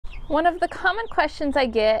One of the common questions I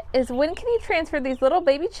get is, when can you transfer these little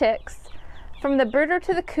baby chicks from the brooder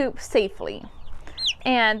to the coop safely?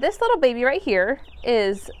 And this little baby right here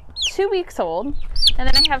is 2 weeks old, and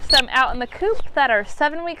then I have some out in the coop that are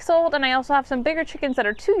 7 weeks old, and I also have some bigger chickens that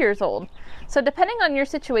are 2 years old. So depending on your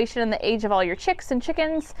situation and the age of all your chicks and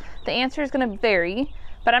chickens, the answer is going to vary,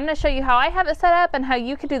 but I'm going to show you how I have it set up and how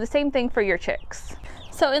you could do the same thing for your chicks.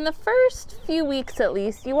 So in the first few weeks at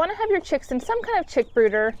least, you want to have your chicks in some kind of chick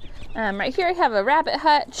brooder. Right here I have a rabbit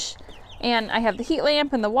hutch, and I have the heat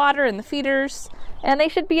lamp and the water and the feeders, and they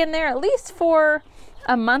should be in there at least for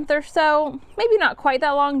a month or so, maybe not quite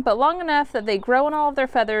that long, but long enough that they grow in all of their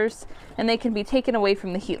feathers and they can be taken away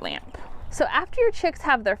from the heat lamp. So after your chicks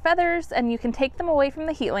have their feathers and you can take them away from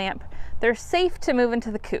the heat lamp, they're safe to move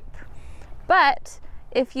into the coop. But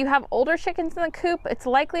if you have older chickens in the coop, it's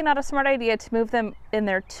likely not a smart idea to move them in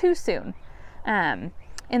there too soon.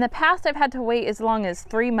 In the past, I've had to wait as long as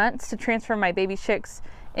 3 months to transfer my baby chicks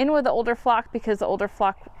in with the older flock because the older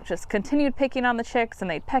flock just continued picking on the chicks and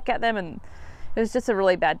they'd peck at them, and it was just a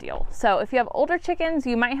really bad deal. So if you have older chickens,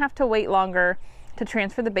 you might have to wait longer to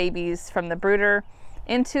transfer the babies from the brooder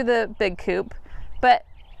into the big coop, but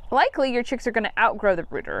likely your chicks are going to outgrow the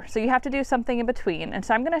brooder, so you have to do something in between. And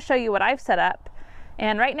so I'm going to show you what I've set up.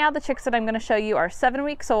 And right now the chicks that I'm going to show you are 7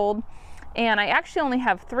 weeks old, and I actually only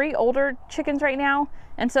have 3 older chickens right now,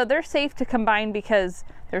 and so they're safe to combine because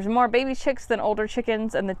there's more baby chicks than older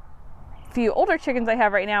chickens, and the few older chickens I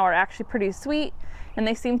have right now are actually pretty sweet, and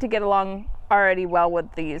they seem to get along already well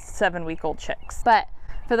with these 7-week-old chicks. But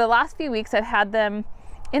for the last few weeks I've had them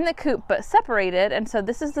in the coop but separated, and so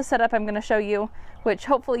this is the setup I'm going to show you, which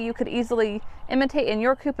hopefully you could easily imitate in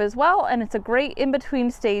your coop as well, and it's a great in-between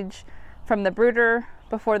stage from the brooder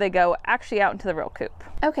before they go actually out into the real coop.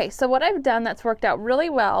 Okay, so what I've done that's worked out really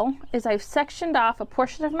well is I've sectioned off a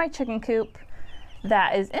portion of my chicken coop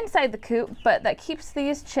that is inside the coop, but that keeps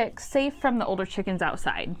these chicks safe from the older chickens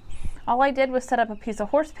outside. All I did was set up a piece of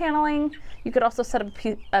horse paneling. You could also set up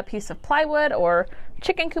a piece of plywood or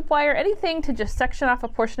chicken coop wire, anything to just section off a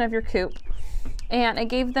portion of your coop. And it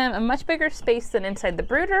gave them a much bigger space than inside the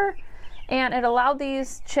brooder, and it allowed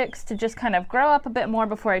these chicks to just kind of grow up a bit more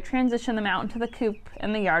before I transition them out into the coop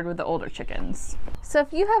in the yard with the older chickens. So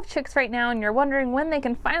if you have chicks right now and you're wondering when they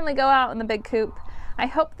can finally go out in the big coop, I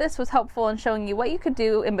hope this was helpful in showing you what you could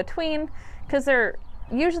do in between, because they're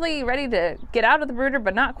usually ready to get out of the brooder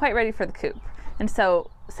but not quite ready for the coop. And so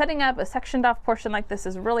setting up a sectioned off portion like this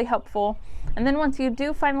is really helpful. And then once you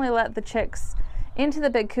do finally let the chicks into the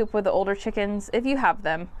big coop with the older chickens, if you have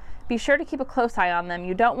them, be sure to keep a close eye on them.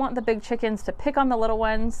 You don't want the big chickens to pick on the little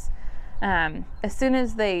ones. As soon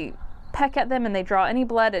as they peck at them and they draw any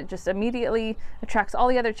blood, it just immediately attracts all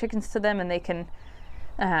the other chickens to them, and they can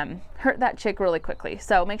hurt that chick really quickly.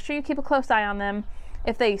 So make sure you keep a close eye on them.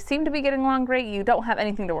 If they seem to be getting along great, you don't have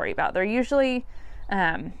anything to worry about. They're usually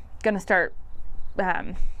going to start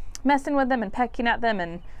messing with them and pecking at them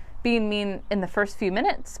and being mean in the first few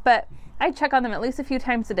minutes, but I check on them at least a few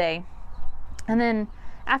times a day. And then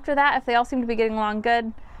after that, if they all seem to be getting along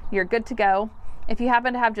good, you're good to go. If you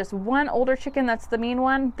happen to have just one older chicken that's the mean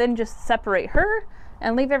one, then just separate her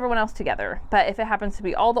and leave everyone else together. But if it happens to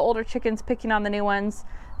be all the older chickens picking on the new ones,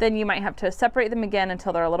 then you might have to separate them again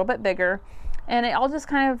until they're a little bit bigger. And it all just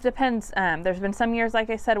kind of depends. There's been some years,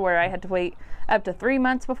 like I said, where I had to wait up to 3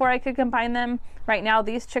 months before I could combine them. Right now,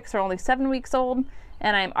 these chicks are only 7 weeks old,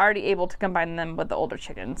 and I'm already able to combine them with the older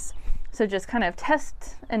chickens. So just kind of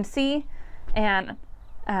test and see, and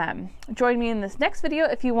join me in this next video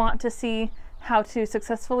if you want to see how to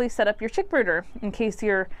successfully set up your chick brooder, in case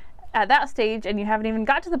you're at that stage and you haven't even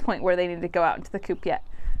got to the point where they need to go out into the coop yet.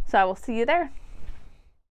 So I will see you there.